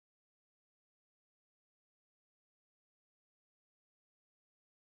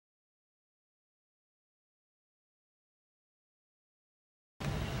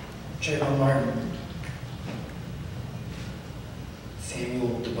Trayvon Martin,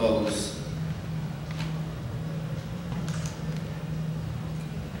 Samuel DuBose,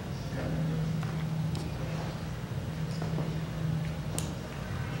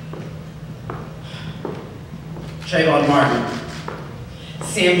 Trayvon Martin,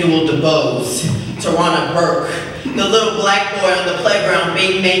 Samuel DuBose, Tarana Burke, the little black boy on the playground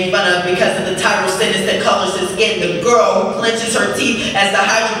being made fun of because of the tyral sentence that colors his skin, the girl who clenches her teeth as the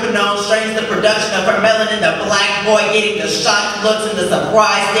hydroquinone strains the production of her melanin, the black boy getting the shocked looks and the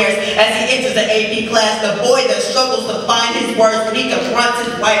surprise stares as he enters the AP class, the boy that struggles to find his words when he confronts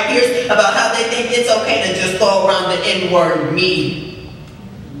his white peers about how they think it's okay to just throw around the N-word, me.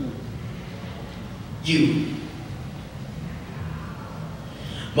 You.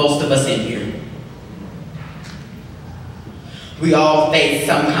 Most of us in here. We all face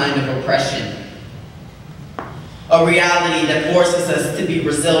some kind of oppression. A reality that forces us to be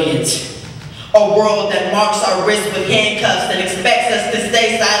resilient. A world that marks our wrists with handcuffs and expects us to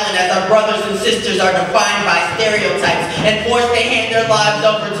stay silent as our brothers and sisters are defined by stereotypes and forced to hand their lives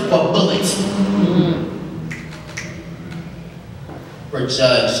over to a bullet. We're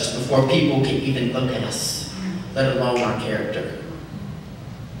judged before people can even look at us, let alone our character.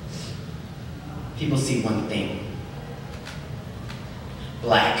 People see one thing: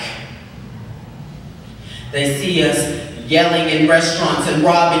 black. They see us yelling in restaurants and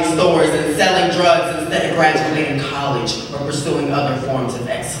robbing stores and selling drugs instead of graduating college or pursuing other forms of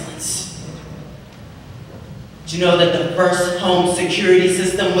excellence. Do you know that the first home security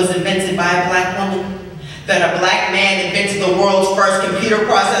system was invented by a black woman? That a black man invented the world's first computer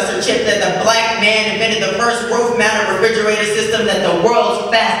processor chip, that the black man invented the first roof-mounted refrigerator system, that the world's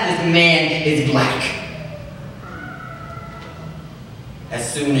fastest man is black.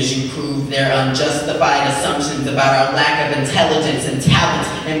 As soon as you prove their unjustified assumptions about our lack of intelligence and talent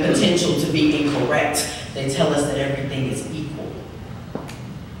and potential to be incorrect, they tell us that everything is equal.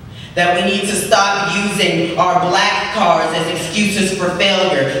 That we need to stop using our black cars as excuses for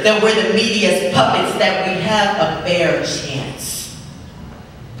failure, that we're the media's puppets, that we have a fair chance.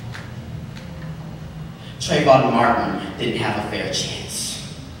 Trayvon Martin didn't have a fair chance.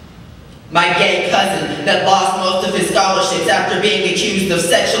 My gay cousin that lost most of his scholarships after being accused of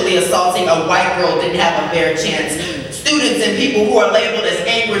sexually assaulting a white girl didn't have a fair chance. Students and people who are labeled as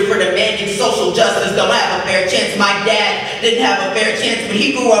angry for demanding social justice don't have a fair chance. My dad didn't have a fair chance, but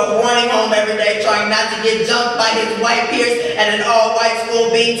he grew up running home every day trying not to get jumped by his white peers at an all-white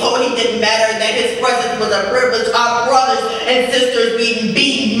school, being told he didn't matter and that his presence was a privilege. Our brothers and sisters being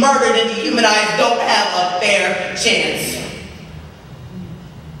beaten, murdered, and dehumanized don't have a fair chance.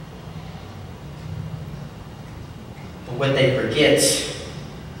 But what they forget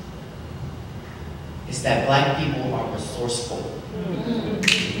is that black people are resourceful.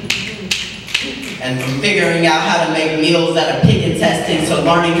 And from figuring out how to make meals out of pig intestines to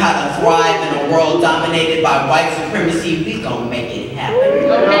learning how to thrive in a world dominated by white supremacy, we gonna make it happen.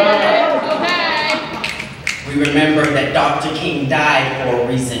 Okay. We remember that Dr. King died for a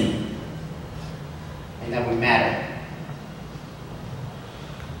reason, and that we matter.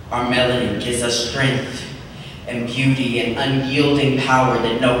 Our melanin gives us strength and beauty and unyielding power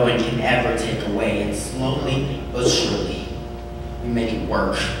that no one can ever take away. And slowly but surely, we make it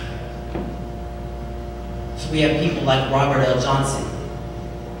work. So we have people like Robert L. Johnson,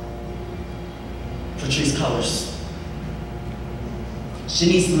 Patrisse Cullors,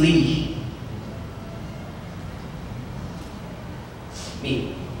 Shanice Lee,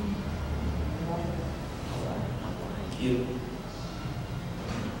 me, you,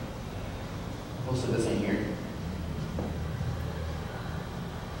 most of us in here.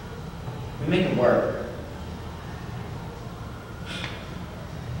 We make it work.